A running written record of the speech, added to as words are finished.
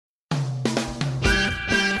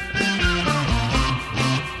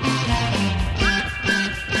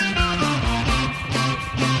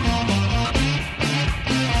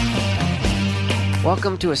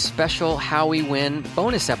Welcome to a special How We Win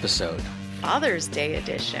bonus episode. Father's Day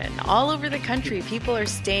edition. All over the country, people are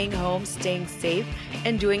staying home, staying safe,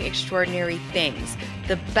 and doing extraordinary things.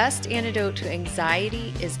 The best antidote to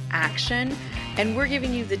anxiety is action, and we're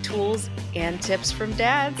giving you the tools and tips from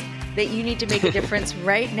dads that you need to make a difference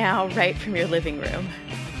right now, right from your living room.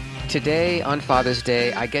 Today, on Father's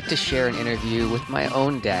Day, I get to share an interview with my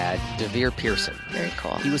own dad, DeVier Pierson. Very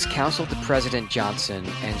cool. He was counsel to President Johnson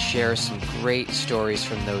and shares some great stories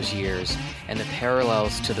from those years and the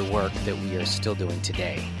parallels to the work that we are still doing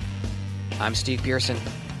today. I'm Steve Pierson.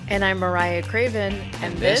 And I'm Mariah Craven.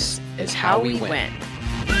 And this is How We Win.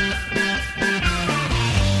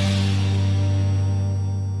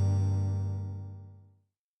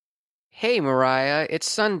 Hey, Mariah, it's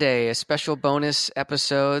Sunday, a special bonus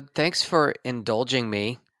episode. Thanks for indulging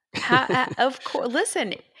me. Of course.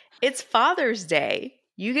 Listen, it's Father's Day.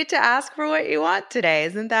 You get to ask for what you want today.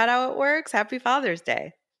 Isn't that how it works? Happy Father's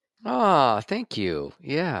Day. Oh, thank you.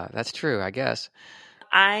 Yeah, that's true, I guess.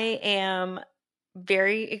 I am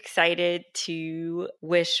very excited to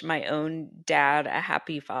wish my own dad a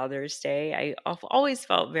happy Father's Day. I've always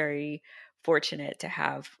felt very fortunate to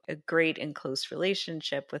have a great and close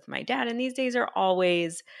relationship with my dad. And these days are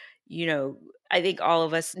always, I think all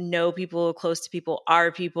of us know people close to people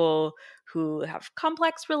are people who have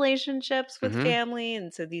complex relationships with family.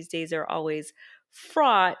 And so these days are always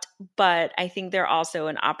fraught, but I think they're also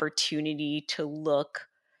an opportunity to look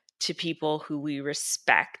to people who we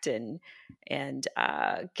respect and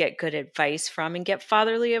get good advice from and get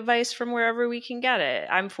fatherly advice from wherever we can get it.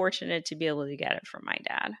 I'm fortunate to be able to get it from my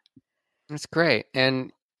dad. That's great.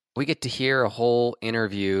 And we get to hear a whole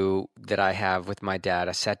interview that I have with my dad.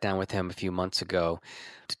 I sat down with him a few months ago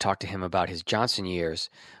to talk to him about his Johnson years.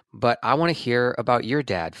 But I want to hear about your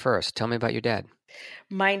dad first. Tell me about your dad.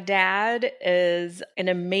 My dad is an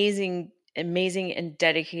amazing and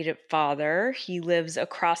dedicated father. He lives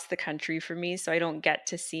across the country from me, so I don't get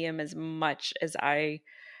to see him as much as I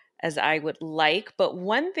would like. But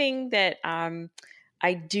one thing that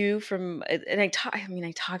I do I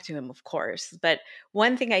talk to him, of course, but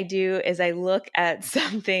one thing I do is I look at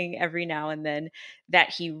something every now and then that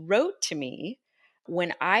he wrote to me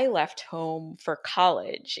when I left home for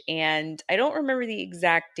college. And I don't remember the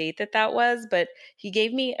exact date that was, but he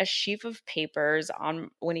gave me a sheaf of papers on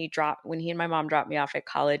when he and my mom dropped me off at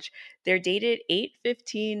college. They're dated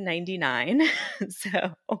 8/15/99.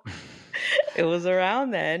 So it was around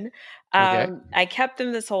then. Okay. I kept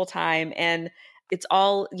them this whole time, and it's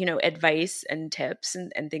all, advice and tips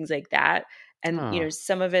and things like that. And,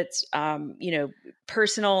 some of it's,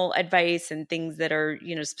 personal advice and things that are,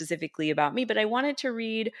 specifically about me. But I wanted to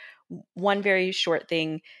read one very short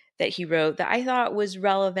thing that he wrote that I thought was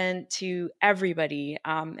relevant to everybody.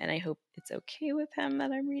 And I hope it's okay with him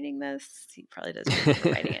that I'm reading this. He probably doesn't remember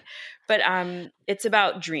writing it. But it's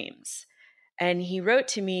about dreams. And he wrote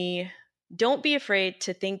to me, "Don't be afraid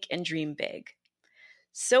to think and dream big.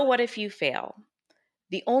 So what if you fail?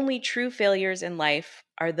 The only true failures in life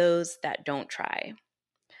are those that don't try.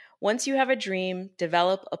 Once you have a dream,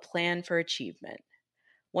 develop a plan for achievement.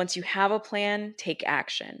 Once you have a plan, take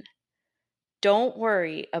action. Don't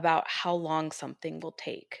worry about how long something will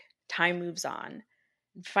take. Time moves on.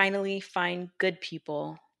 And finally, find good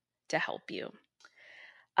people to help you."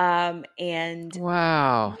 And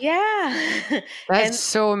wow. Yeah. That's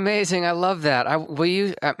so amazing. I love that.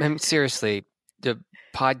 Seriously, the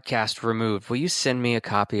podcast removed. Will you send me a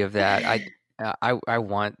copy of that? I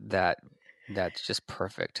want that. That's just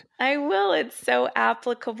perfect. I will. It's so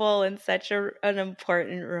applicable and such an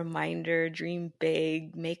important reminder. Dream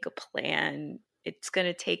big, make a plan. It's going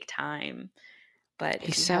to take time. But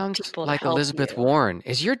He sounds like help Elizabeth you. Warren.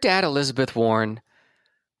 Is your dad Elizabeth Warren?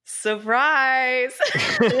 Surprise!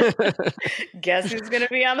 Guess who's going to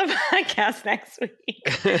be on the podcast next week?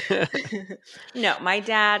 No, my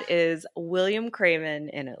dad is William Craven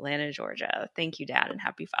in Atlanta, Georgia. Thank you, Dad, and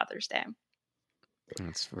happy Father's Day.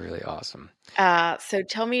 That's really awesome. So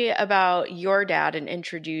tell me about your dad and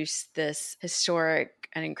introduce this historic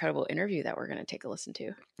and incredible interview that we're going to take a listen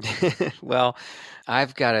to. Well,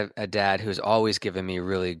 I've got a dad who's always given me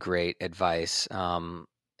really great advice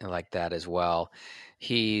like that as well.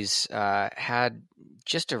 He's had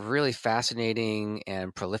just a really fascinating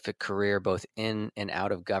and prolific career both in and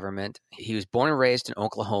out of government. He was born and raised in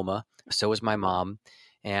Oklahoma. So was my mom.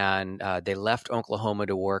 And they left Oklahoma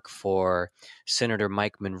to work for Senator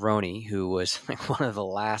Mike Mulroney, who was one of the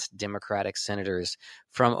last Democratic senators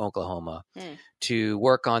from Oklahoma, to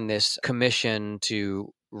work on this commission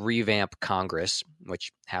to revamp Congress,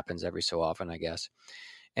 which happens every so often, I guess.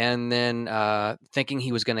 And then thinking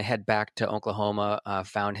he was going to head back to Oklahoma,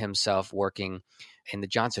 found himself working in the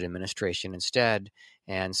Johnson administration instead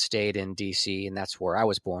and stayed in D.C., and that's where I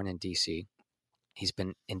was born, in D.C. He's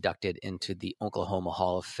been inducted into the Oklahoma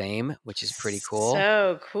Hall of Fame, which is pretty cool.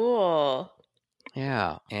 So cool.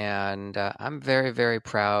 Yeah, and I'm very, very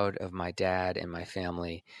proud of my dad and my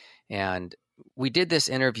family. And we did this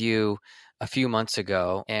interview a few months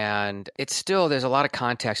ago, and it's still, there's a lot of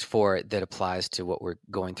context for it that applies to what we're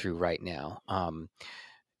going through right now.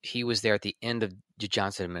 He was there at the end of the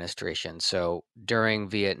Johnson administration, so during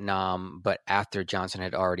Vietnam, but after Johnson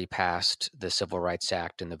had already passed the Civil Rights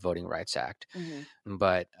Act and the Voting Rights Act. Mm-hmm.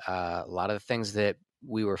 But a lot of the things that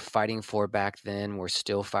we were fighting for back then, we're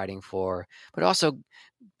still fighting for, but also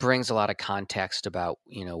brings a lot of context about,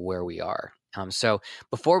 where we are. So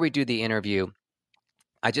before we do the interview,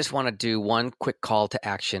 I just want to do one quick call to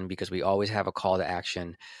action, because we always have a call to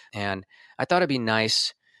action. And I thought it'd be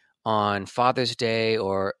nice on Father's Day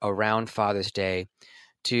or around Father's Day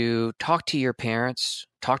to talk to your parents,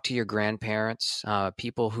 talk to your grandparents,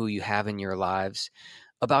 people who you have in your lives,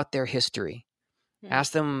 about their history.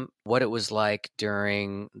 Ask them what it was like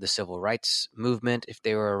during the civil rights movement, if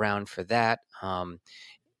they were around for that.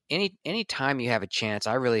 Any time you have a chance,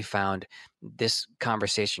 I really found this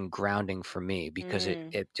conversation grounding for me, because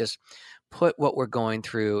it just put what we're going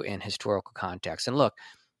through in historical context. And look,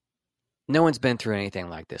 no one's been through anything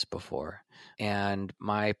like this before. And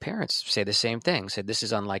my parents say the same thing, said this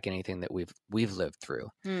is unlike anything that we've lived through.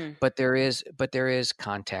 But there is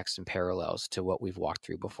context and parallels to what we've walked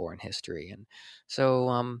through before in history. And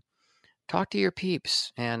so talk to your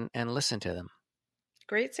peeps and listen to them.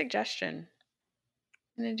 Great suggestion.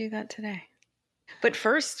 I'm going to do that today. But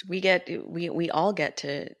first, we all get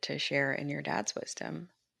to share in your dad's wisdom.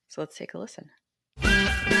 So let's take a listen.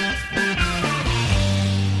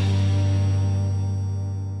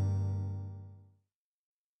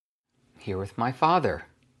 Here with my father,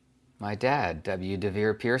 my dad,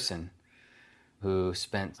 DeVier Pierson, who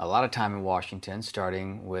spent a lot of time in Washington,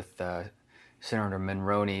 starting with Senator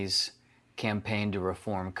Monroney's campaign to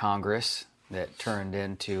reform Congress that turned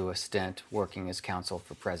into a stint working as counsel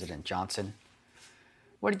for President Johnson.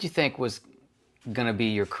 What did you think was going to be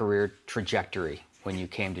your career trajectory when you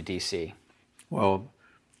came to D.C.? Well,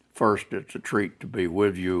 first, it's a treat to be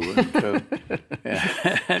with you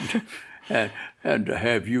and to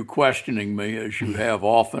have you questioning me, as you have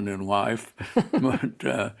often in life.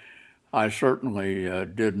 But I certainly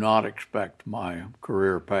did not expect my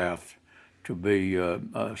career path to be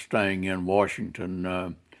staying in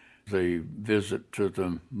Washington. The visit to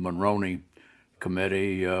the Monroney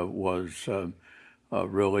Committee was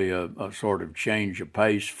really a sort of change of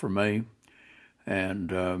pace for me.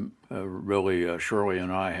 And really, Shirley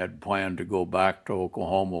and I had planned to go back to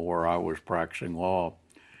Oklahoma, where I was practicing law.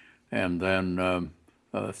 And then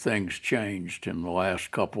things changed in the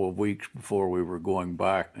last couple of weeks before we were going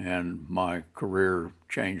back, and my career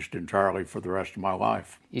changed entirely for the rest of my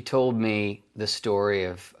life. You told me the story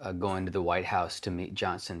of going to the White House to meet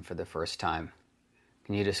Johnson for the first time.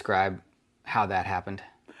 Can you describe how that happened?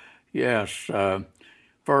 Yes.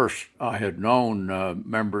 First, I had known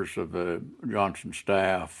members of the Johnson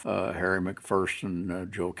staff, Harry McPherson,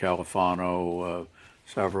 Joe Califano,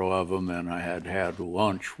 several of them, and I had had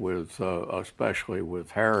lunch with, especially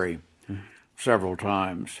with Harry, several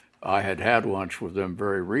times. I had had lunch with them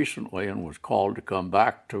very recently and was called to come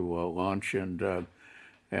back to lunch, and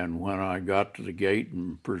when I got to the gate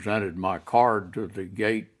and presented my card to the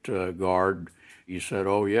gate guard, he said,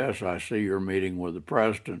 "Oh yes, I see you're meeting with the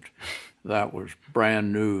president." That was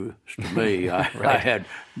brand new to me. I had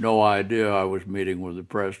no idea I was meeting with the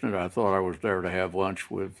president. I thought I was there to have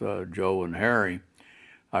lunch with Joe and Harry.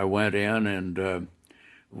 I went in and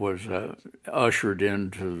was ushered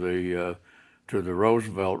into the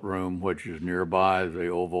Roosevelt Room, which is nearby the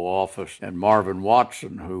Oval Office, and Marvin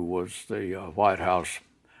Watson, who was the White House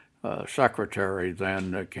secretary,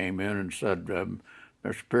 then came in and said,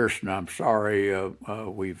 "Mr. Pierson, I'm sorry,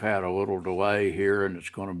 we've had a little delay here, and it's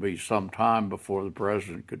going to be some time before the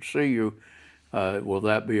president could see you. Will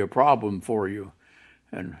that be a problem for you?"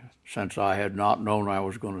 And since I had not known I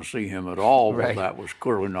was going to see him at all, well, that was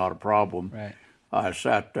clearly not a problem. Right. I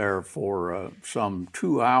sat there for some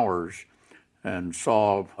 2 hours and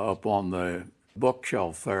saw up on the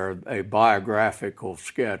bookshelf there a biographical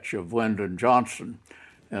sketch of Lyndon Johnson,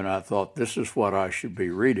 and I thought, this is what I should be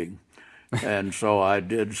reading. And so I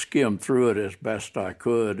did skim through it as best I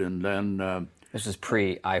could, and then This is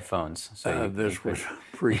pre-iPhones. So this was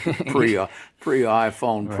pre-iPhone,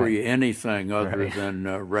 Right. pre-anything other Right. than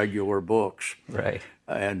regular books. Right.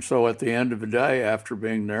 And so at the end of the day, after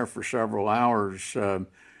being there for several hours,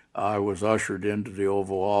 I was ushered into the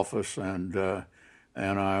Oval Office, and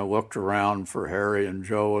I looked around for Harry and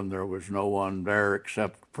Joe, and there was no one there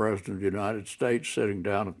except the President of the United States sitting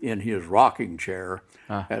down in his rocking chair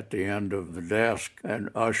at the end of the desk and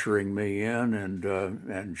ushering me in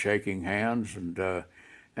and shaking hands, and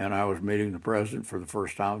I was meeting the President for the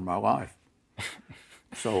first time in my life.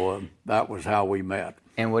 So that was how we met.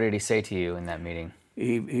 And what did he say to you in that meeting?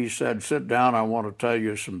 He said, "Sit down, I want to tell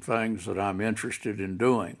you some things that I'm interested in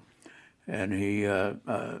doing." And he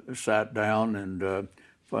sat down and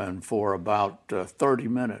for about 30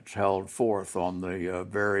 minutes held forth on the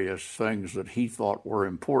various things that he thought were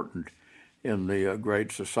important in the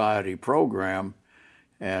Great Society program.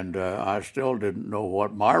 And I still didn't know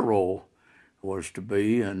what my role was to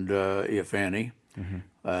be, and if any.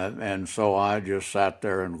 And so I just sat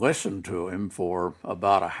there and listened to him for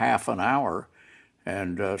about a half an hour.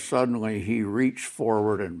 And suddenly he reached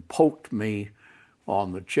forward and poked me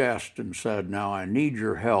on the chest and said, "Now I need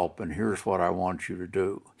your help, and here's what I want you to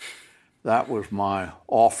do." That was my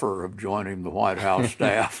offer of joining the White House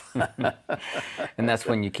staff. And that's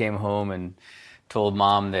when you came home and told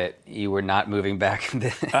Mom that you were not moving back to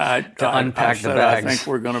unpack the bags. I think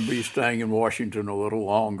we're going to be staying in Washington a little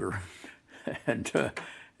longer.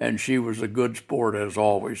 And she was a good sport, as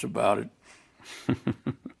always, about it.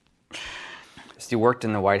 So you worked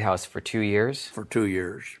in the White House for 2 years? For 2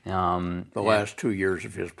 years. The last 2 years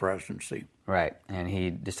of his presidency. Right. And he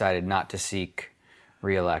decided not to seek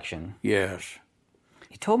re-election. Yes.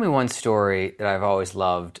 He told me one story that I've always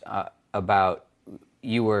loved about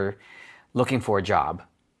you were looking for a job,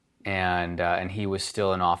 and he was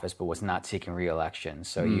still in office but was not seeking re-election.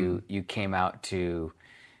 So you came out to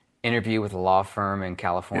interview with a law firm in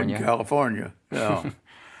California? In California, yeah.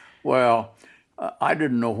 Well, I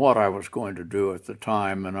didn't know what I was going to do at the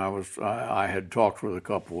time, and I had talked with a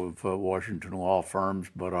couple of Washington law firms,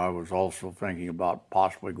 but I was also thinking about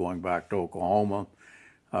possibly going back to Oklahoma.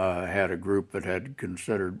 I had a group that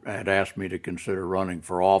had asked me to consider running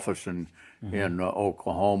for office in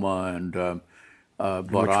Oklahoma, and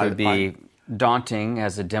but which would be daunting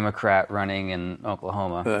as a Democrat running in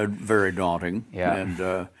Oklahoma. Very daunting. Yeah.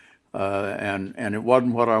 And it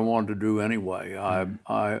wasn't what I wanted to do anyway.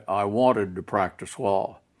 I wanted to practice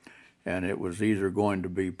law, and it was either going to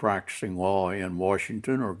be practicing law in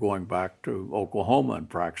Washington or going back to Oklahoma and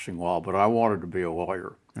practicing law, but I wanted to be a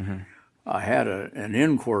lawyer. I had an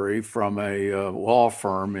inquiry from a law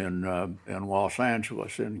firm in Los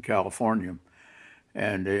Angeles, in California,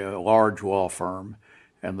 and a large law firm,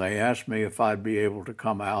 and they asked me if I'd be able to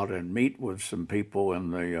come out and meet with some people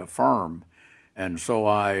in the firm. And so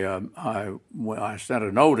I sent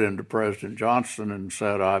a note in to President Johnson and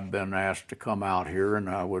said, "I've been asked to come out here, and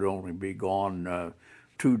I would only be gone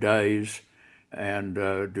 2 days, and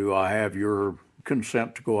do I have your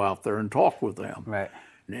consent to go out there and talk with them?" Right.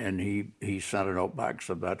 And he sent a note back,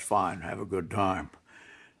 said, "That's fine, have a good time."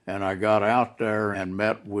 And I got out there and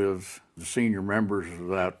met with the senior members of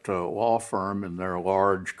that law firm in their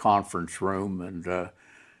large conference room, and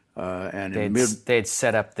they'd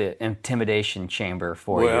set up the intimidation chamber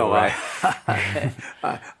for you, right?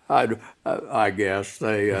 I guess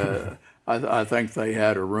they. I think they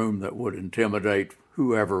had a room that would intimidate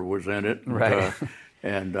whoever was in it. Right.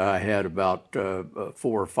 And I had about 4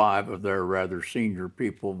 or 5 of their rather senior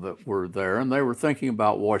people that were there, and they were thinking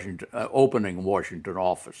about opening Washington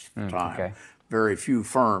office at the time. Okay. Very few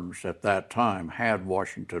firms at that time had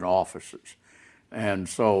Washington offices, and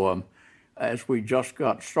so. As we just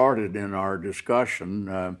got started in our discussion,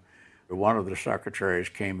 one of the secretaries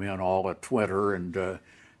came in all at Twitter and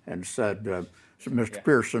said, "Mr.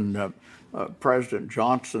 Pierson, President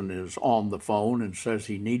Johnson is on the phone and says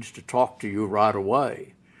he needs to talk to you right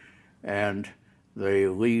away." And the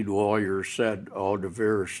lead lawyer said,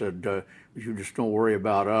 DeVier said, "You just don't worry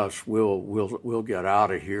about us. We'll get out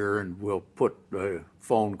of here and we'll put the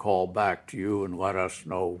phone call back to you and let us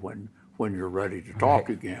know when you're ready to talk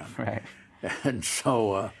again." Right. And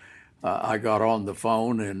so I got on the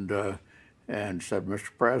phone and said, "Mr.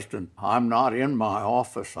 President, I'm not in my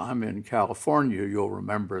office. I'm in California. You'll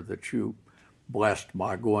remember that you blessed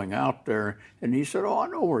my going out there." And he said, "Oh, I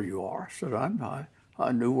know where you are." I said,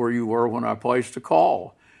 I knew where you were when I placed the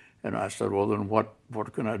call. And I said, "Well, then what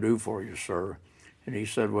can I do for you, sir?" And he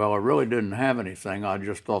said, "Well, I really didn't have anything. I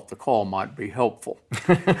just thought the call might be helpful."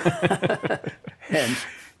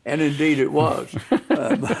 And indeed it was.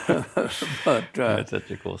 But That's such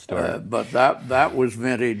a cool story. But that was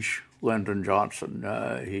vintage Lyndon Johnson.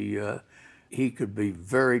 He could be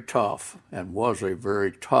very tough and was a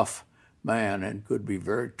very tough man and could be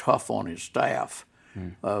very tough on his staff,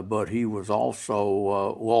 but he was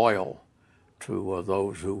also loyal to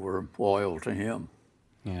those who were loyal to him.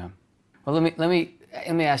 Yeah. Well, let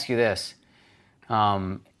me ask you this: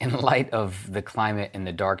 in light of the climate and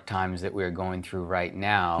the dark times that we're going through right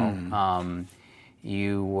now,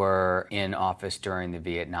 you were in office during the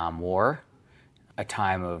Vietnam War, a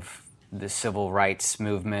time of the civil rights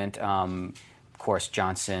movement. Of course,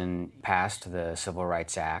 Johnson passed the Civil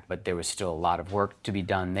Rights Act, but there was still a lot of work to be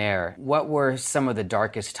done there. What were some of the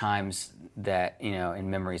darkest times that, in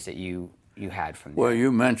memories that you had from there? Well,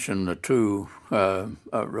 you mentioned the two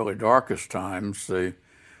really darkest times. The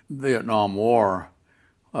Vietnam War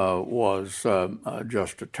was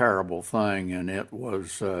just a terrible thing, and it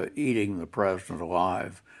was eating the president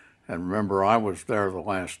alive. And remember, I was there the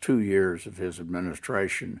last 2 years of his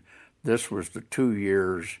administration. This was the 2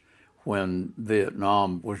 years when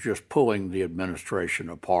Vietnam was just pulling the administration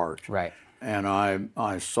apart. Right. And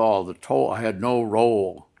I saw I had no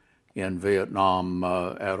role in Vietnam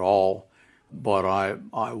at all, but I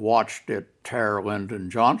watched it tear Lyndon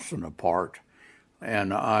Johnson apart.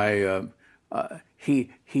 And he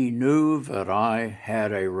knew that I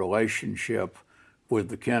had a relationship with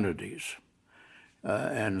the Kennedys.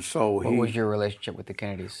 And so What was your relationship with the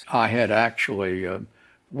Kennedys? I had actually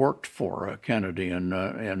worked for Kennedy in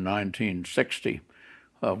 1960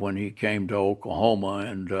 when he came to Oklahoma,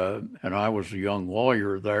 and I was a young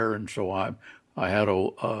lawyer there, and so I had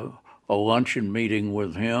a luncheon meeting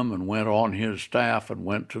with him and went on his staff and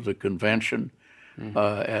went to the convention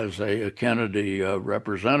as a Kennedy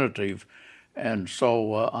representative. And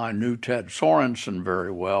so I knew Ted Sorensen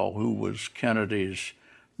very well, who was Kennedy's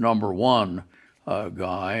number one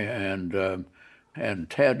guy, and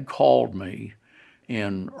Ted called me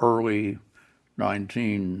in early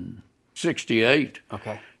 1968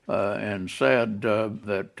 and said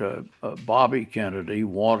that Bobby Kennedy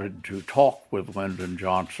wanted to talk with Lyndon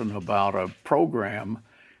Johnson about a program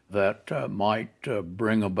that might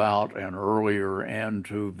bring about an earlier end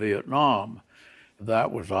to Vietnam.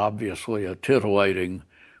 That was obviously a titillating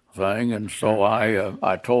thing, and so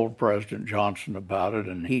I told President Johnson about it,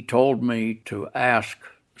 and he told me to ask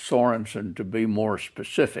Sorensen to be more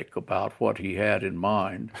specific about what he had in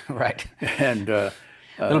mind. Right. And a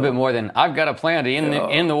little bit more than, I've got a plan to end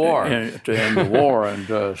the war. To end the war, and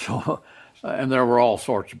there were all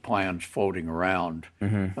sorts of plans floating around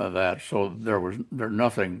that. So there's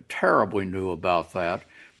nothing terribly new about that.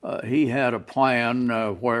 He had a plan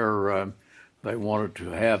where they wanted to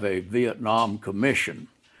have a Vietnam commission.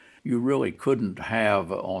 You really couldn't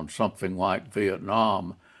have on something like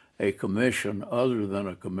Vietnam a commission other than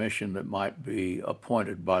a commission that might be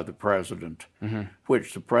appointed by the president,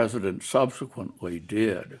 which the president subsequently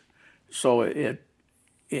did. So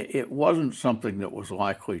it wasn't something that was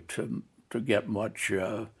likely to get much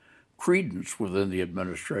credence within the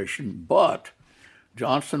administration, but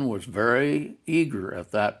Johnson was very eager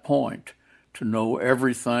at that point to know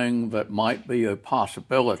everything that might be a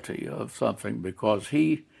possibility of something, because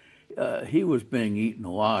he was being eaten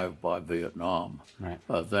alive by Vietnam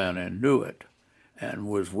then and knew it, and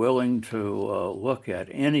was willing to look at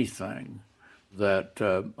anything that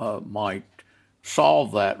might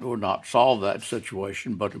solve that, or not solve that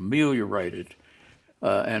situation, but ameliorate it.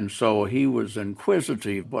 And so he was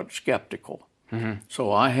inquisitive but skeptical.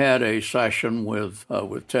 So I had a session with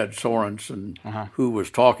Ted Sorensen, who was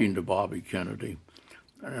talking to Bobby Kennedy,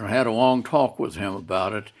 and I had a long talk with him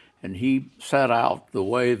about it. And he set out the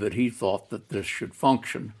way that he thought that this should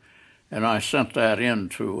function. And I sent that in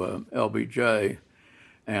to LBJ.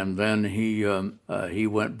 And then he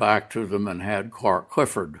went back to them and had Clark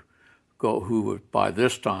Clifford, who by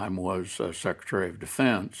this time was Secretary of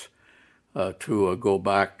Defense, to go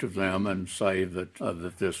back to them and say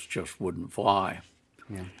that this just wouldn't fly.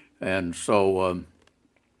 Yeah. And so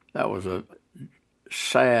that was a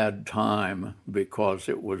sad time, because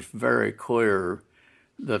it was very clear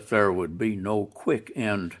that there would be no quick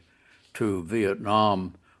end to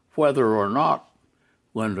Vietnam, whether or not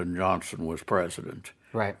Lyndon Johnson was president.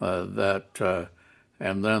 Right. And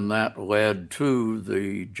then that led to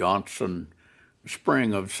the Johnson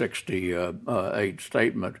spring of '68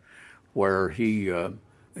 statement, where he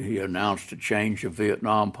announced a change of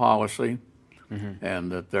Vietnam policy,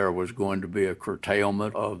 and that there was going to be a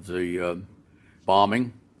curtailment of the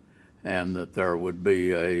bombing, and that there would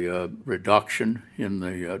be a reduction in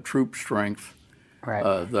the troop strength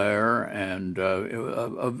there, and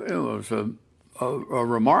it was a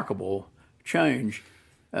remarkable change.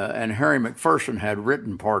 and Harry McPherson had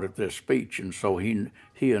written part of this speech, and so he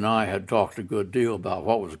and I had talked a good deal about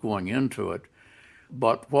what was going into it.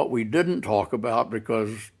 But what we didn't talk about,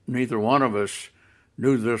 because neither one of us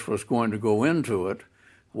knew this was going to go into it,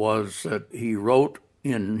 was that he wrote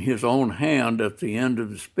in his own hand at the end of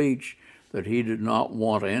the speech that he did not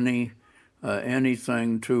want anything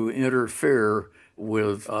to interfere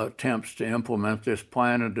with attempts to implement this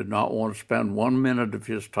plan, and did not want to spend 1 minute of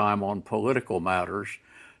his time on political matters,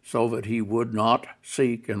 so that he would not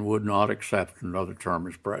seek and would not accept another term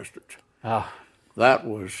as president. Oh. That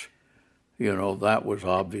was, that was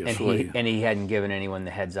obviously... And he hadn't given anyone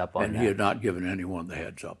the heads up on that. And he had not given anyone the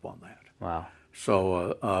heads up on that. Wow.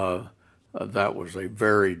 So that was a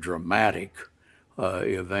very dramatic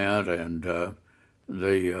event, and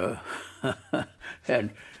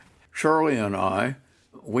and Shirley and I,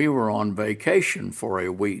 we were on vacation for a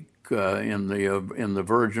week in the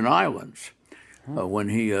Virgin Islands when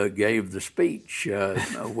he gave the speech.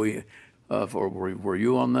 Were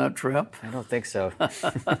you on that trip? I don't think so.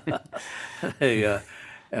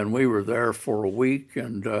 And we were there for a week,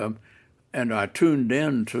 and I tuned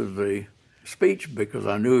in to the speech because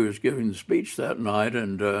I knew he was giving the speech that night,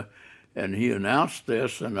 and he announced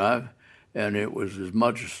this, and it was as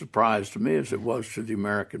much a surprise to me as it was to the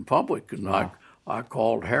American public. And wow. I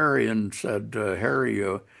called Harry and said, Harry,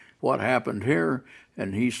 what happened here?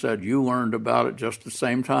 And he said, you learned about it just the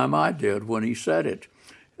same time I did when he said it.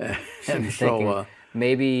 And so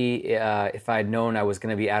maybe if I'd known I was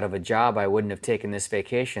going to be out of a job, I wouldn't have taken this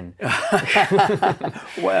vacation.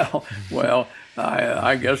 Well,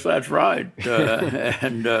 I guess that's right.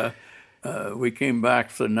 And we came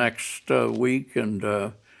back the next week, and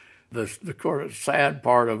the sad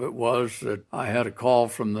part of it was that I had a call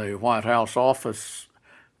from the White House office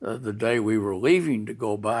the day we were leaving to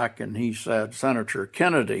go back, and he said Senator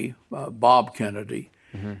Kennedy, Bob Kennedy,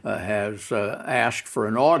 has asked for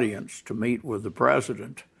an audience to meet with the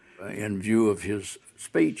president in view of his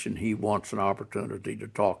speech, and he wants an opportunity to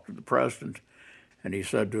talk to the president. And he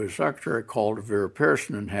said to his secretary, call DeVier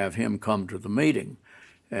Pierson and have him come to the meeting.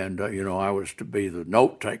 And, I was to be the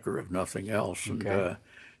note taker, if nothing else. Okay.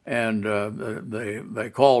 And they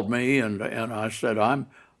called me, and I said,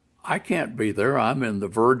 I can't be there. I'm in the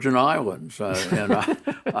Virgin Islands, and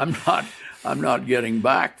I'm not getting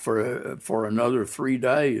back for another 3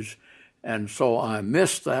 days, and so I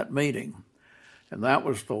missed that meeting, and that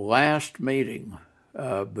was the last meeting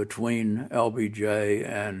between LBJ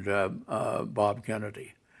and Bob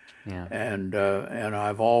Kennedy. Yeah. And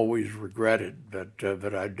I've always regretted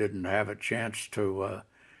that I didn't have a chance to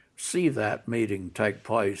see that meeting take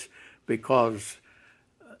place, because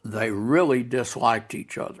they really disliked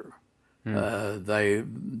each other.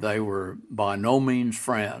 They were by no means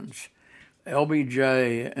friends.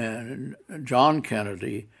 LBJ and John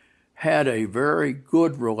Kennedy had a very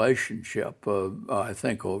good relationship, I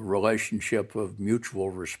think a relationship of mutual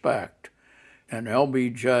respect. And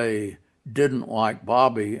LBJ didn't like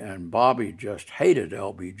Bobby, and Bobby just hated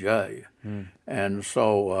LBJ. And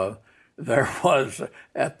so there was,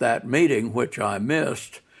 at that meeting, which I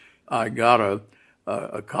missed, I got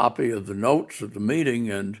a copy of the notes of the meeting,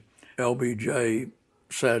 and LBJ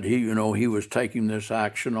said he was taking this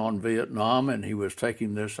action on Vietnam, and he was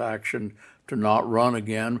taking this action to not run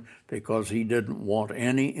again because he didn't want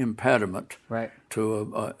any impediment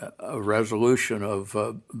to a resolution of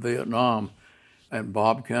Vietnam. And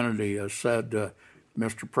Bob Kennedy said,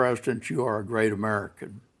 Mr. President, you are a great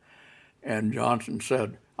American. And Johnson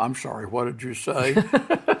said, I'm sorry, what did you say?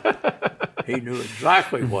 He knew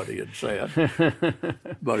exactly what he had said,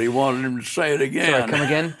 but he wanted him to say it again. Sorry, come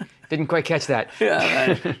again? Didn't quite catch that.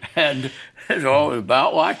 Yeah, and it's always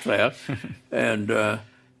about like that. And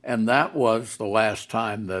that was the last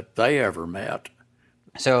time that they ever met.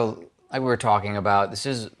 So, like we were talking about,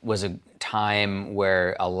 was a time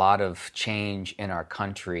where a lot of change in our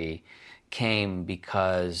country came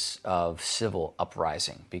because of civil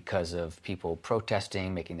uprising, because of people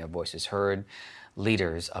protesting, making their voices heard.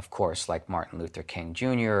 Leaders, of course, like Martin Luther King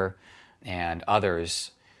Jr. and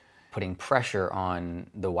others, putting pressure on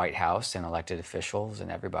the White House and elected officials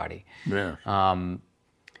and everybody. Yeah.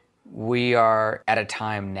 We are at a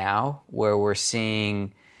time now where we're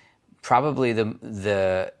seeing probably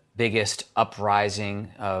the biggest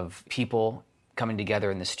uprising of people coming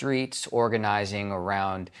together in the streets, organizing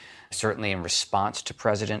around, certainly in response to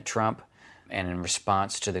President Trump and in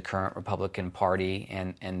response to the current Republican Party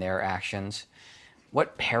and their actions.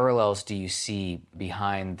 What parallels do you see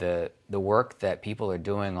behind the work that people are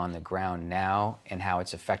doing on the ground now and how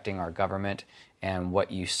it's affecting our government, and what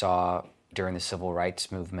you saw during the Civil Rights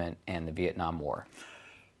Movement and the Vietnam War?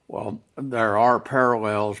 Well, there are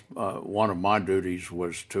parallels. One of my duties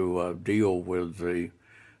was to deal with the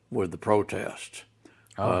protests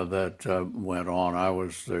that went on. I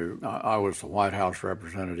was the White House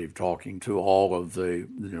representative talking to all of the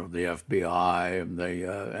the FBI and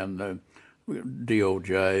the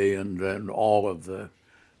DOJ and all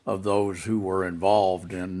of those who were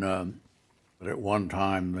involved in. At one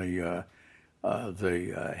time, the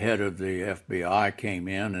head of the FBI came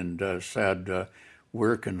in and said,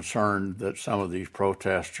 "We're concerned that some of these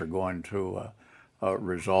protests are going to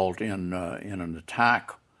result in an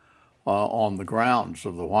attack on the grounds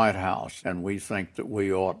of the White House, and we think that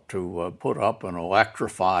we ought to put up an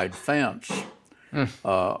electrified fence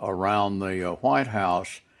around the White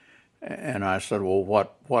House." And I said, "Well,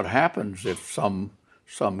 what happens if some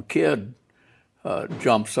kid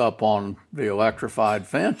jumps up on the electrified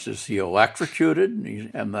fence? Is he electrocuted?"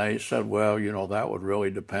 And they said, "Well, that would really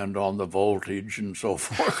depend on the voltage and so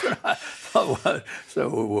forth."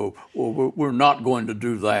 So we're not going to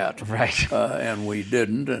do that. Right. And we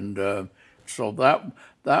didn't. And so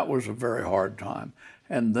that was a very hard time.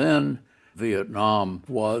 And then Vietnam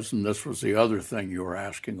was, and this was the other thing you were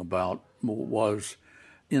asking about, was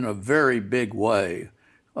in a very big way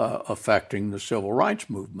affecting the civil rights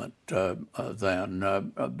movement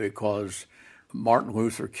then, because Martin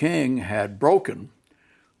Luther King had broken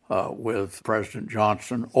with President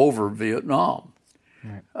Johnson over Vietnam.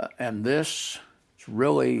 Right. And this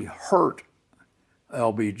really hurt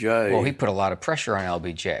LBJ. Well, he put a lot of pressure on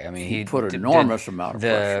LBJ. I mean, he put an enormous amount of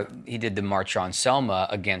pressure. He did the March on Selma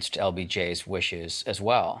against LBJ's wishes as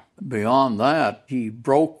well. Beyond that, he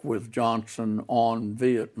broke with Johnson on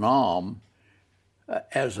Vietnam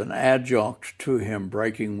as an adjunct to him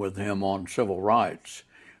breaking with him on civil rights.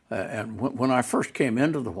 And when I first came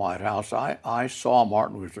into the White House, I saw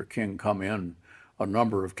Martin Luther King come in a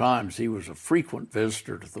number of times. He was a frequent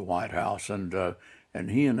visitor to the White House, and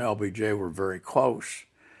he and LBJ were very close,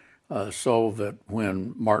 so that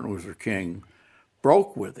when Martin Luther King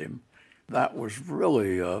broke with him, that was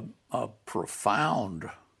really a profound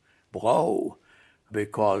blow,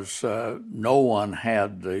 because no one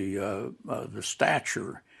had the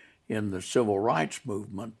stature in the civil rights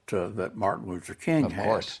movement that Martin Luther King had. Of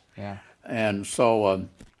course, yeah. And so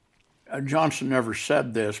Johnson never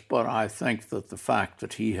said this, but I think that the fact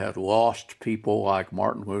that he had lost people like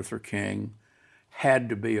Martin Luther King had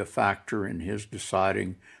to be a factor in his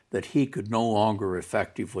deciding that he could no longer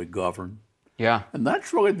effectively govern. Yeah. And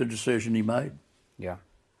that's really the decision he made. Yeah.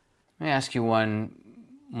 Let me ask you one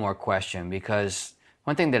more question, because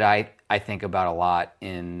one thing that I think about a lot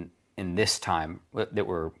in this time that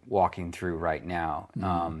we're walking through right now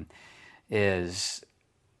is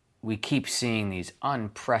we keep seeing these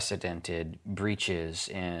unprecedented breaches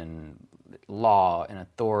in law and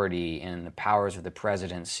authority and the powers of the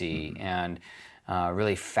presidency and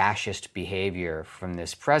really fascist behavior from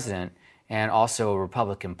this president, and also a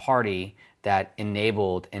Republican Party that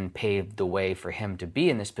enabled and paved the way for him to be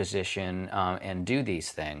in this position and do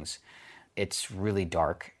these things. It's really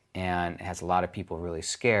dark and it has a lot of people really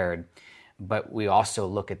scared. But we also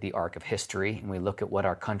look at the arc of history, and we look at what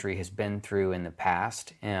our country has been through in the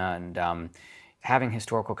past, and having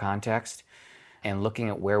historical context and looking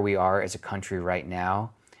at where we are as a country right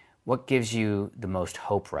now. What gives you the most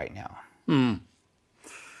hope right now?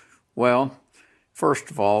 Well, first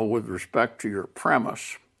of all, with respect to your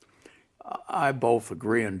premise, I both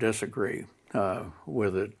agree and disagree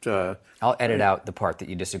with it. I'll edit out the part that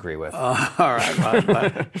you disagree with. All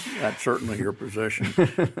right, that's certainly your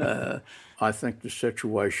position. I think the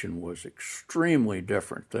situation was extremely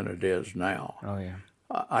different than it is now. Oh, yeah.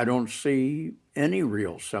 I don't see any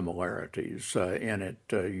real similarities in it.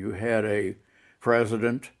 You had a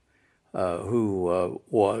president who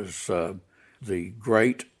was the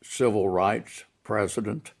great civil rights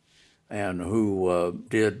president and who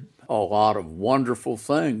did a lot of wonderful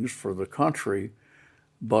things for the country,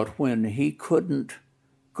 but when he couldn't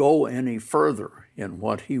go any further in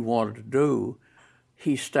what he wanted to do,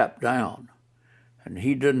 he stepped down, and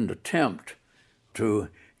he didn't attempt to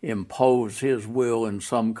impose his will in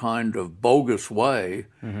some kind of bogus way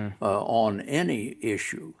on any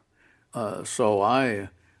issue. So I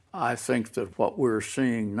think that what we're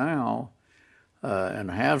seeing now and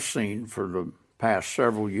have seen for the past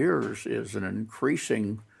several years is an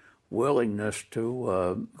increasing willingness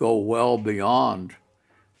to go well beyond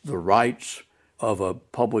the rights of a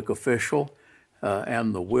public official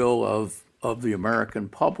and the will of the American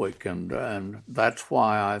public, and that's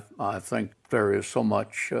why I think there is so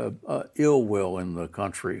much ill will in the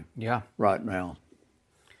country right now.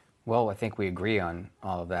 Well, I think we agree on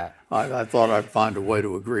all of that. I thought I'd find a way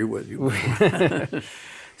to agree with you.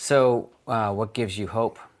 So, what gives you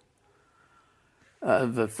hope?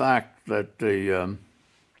 The fact that the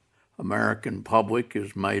American public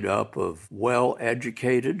is made up of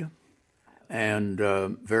well-educated and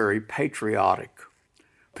very patriotic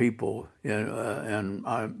people, and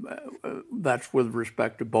that's with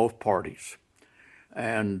respect to both parties,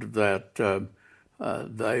 and that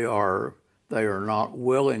they are not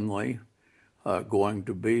willingly going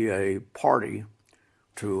to be a party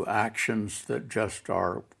to actions that just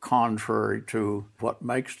are contrary to what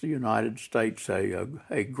makes the United States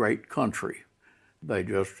a great country. They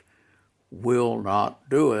just will not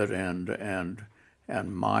do it, and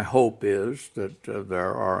my hope is that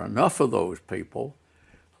there are enough of those people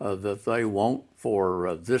that they won't,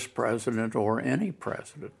 for this president or any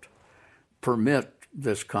president, permit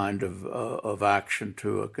this kind of action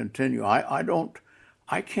to continue.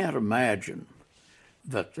 I can't imagine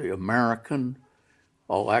that the American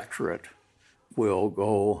electorate will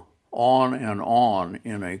go on and on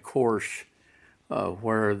in a course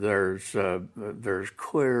where there's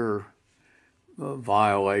clear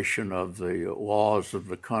violation of the laws of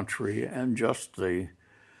the country and just the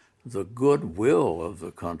goodwill of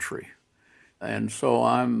the country. And so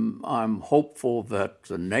I'm hopeful that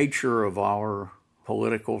the nature of our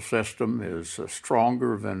political system is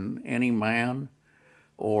stronger than any man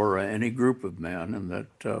or any group of men, and that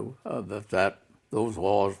those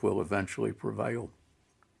laws will eventually prevail.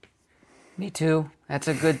 Me too. That's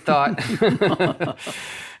a good thought.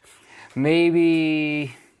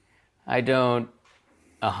 Maybe I don't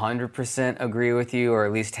 100% agree with you, or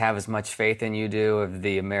at least have as much faith in you do, of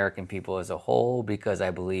the American people as a whole, because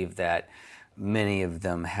I believe that many of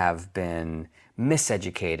them have been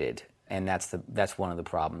miseducated, and that's one of the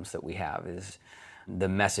problems that we have, is the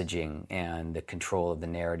messaging and the control of the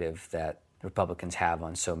narrative that Republicans have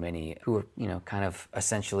on so many who are, kind of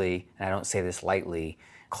essentially, and I don't say this lightly,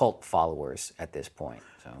 cult followers at this point.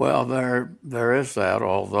 So. Well, there is that,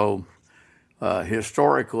 although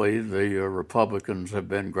historically the Republicans have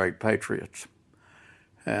been great patriots,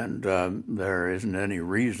 and there isn't any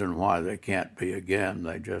reason why they can't be again.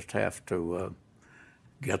 They just have to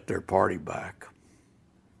get their party back.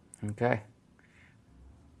 Okay.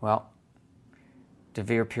 Well,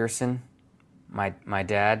 DeVier Pierson, my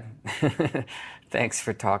dad, thanks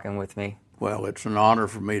for talking with me. Well, it's an honor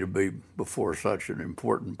for me to be before such an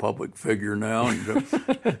important public figure now, and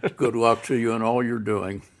good luck to you in all you're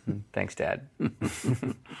doing. Thanks, Dad.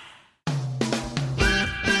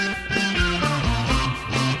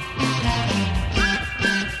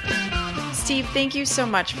 Steve, thank you so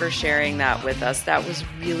much for sharing that with us. That was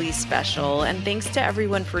really special. And thanks to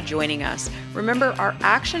everyone for joining us. Remember, our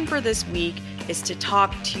action for this week is to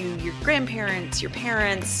talk to your grandparents, your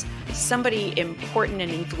parents, somebody important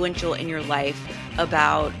and influential in your life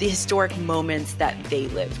about the historic moments that they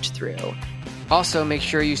lived through. Also, make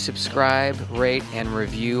sure you subscribe, rate, and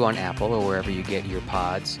review on Apple or wherever you get your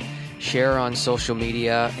pods. Share on social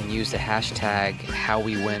media and use the hashtag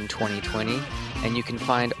HowWeWin2020. And you can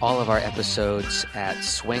find all of our episodes at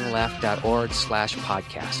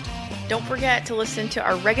swingleft.org/podcast. Don't forget to listen to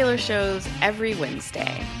our regular shows every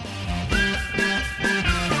Wednesday.